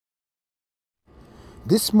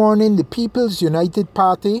This morning, the People's United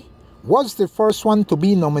Party was the first one to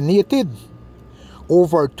be nominated.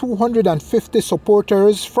 Over 250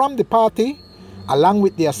 supporters from the party, along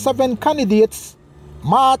with their 7 candidates,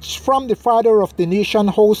 marched from the Father of the Nation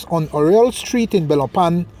House on Oriel Street in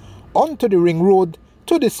Belmopan onto the Ring Road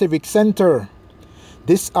to the Civic Center.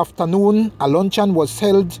 This afternoon, a luncheon was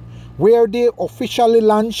held where they officially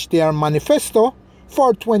launched their manifesto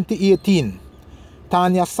for 2018.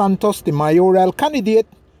 Tanya Santos, the mayoral candidate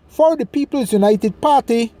for the People's United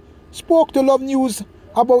Party, spoke to Love News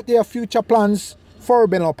about their future plans for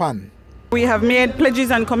Belmopan. We have made pledges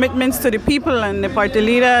and commitments to the people, and the party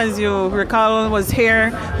leader, as you recall, was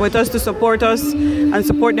here with us to support us and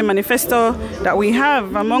support the manifesto that we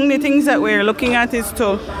have. Among the things that we're looking at is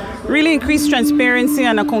to really increase transparency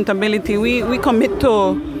and accountability. We commit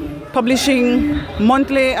to publishing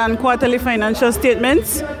monthly and quarterly financial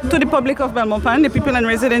statements to the public of Belmopan, the people and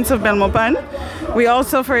residents of Belmopan. We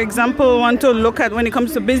also, for example, want to look at, when it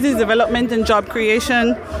comes to business development and job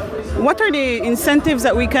creation, what are the incentives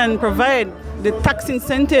that we can provide, the tax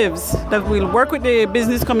incentives that will work with the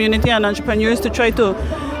business community and entrepreneurs to try to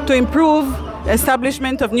improve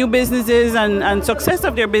establishment of new businesses and success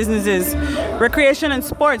of their businesses. Recreation and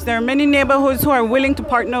sports, there are many neighborhoods who are willing to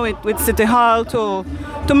partner with City Hall to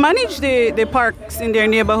manage the parks in their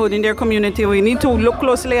neighborhood, in their community. We need to look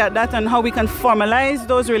closely at that and how we can formalize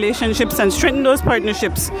those relationships and strengthen those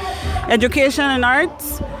partnerships. Education and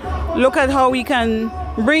arts, look at how we can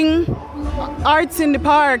bring arts in the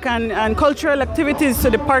park and cultural activities to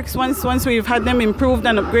the parks once we've had them improved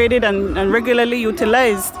and upgraded and regularly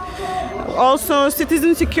utilized. Also,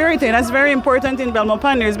 citizen security, that's very important in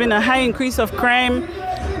Belmopan. There's been a high increase of crime,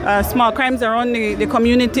 small crimes around the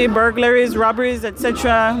community, burglaries, robberies,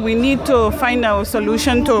 etc. We need to find a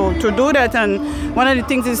solution to do that, and one of the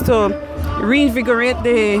things is to reinvigorate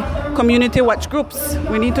the community watch groups.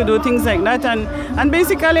 We need to do things like that, and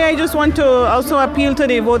basically I just want to also appeal to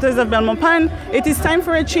the voters of Belmopan. It is time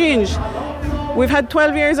for a change. We've had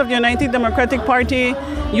 12 years of the United Democratic Party.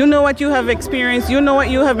 You know what you have experienced, you know what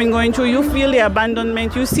you have been going through, you feel the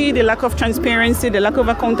abandonment, you see the lack of transparency, the lack of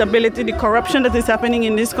accountability, the corruption that is happening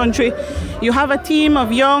in this country. You have a team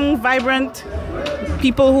of young, vibrant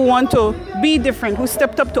people who want to be different, who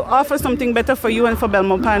stepped up to offer something better for you and for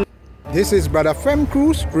Belmopan. This is Brother Fem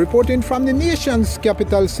Cruz reporting from the nation's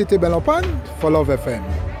capital city, Belmopan, for Love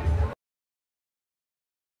FM.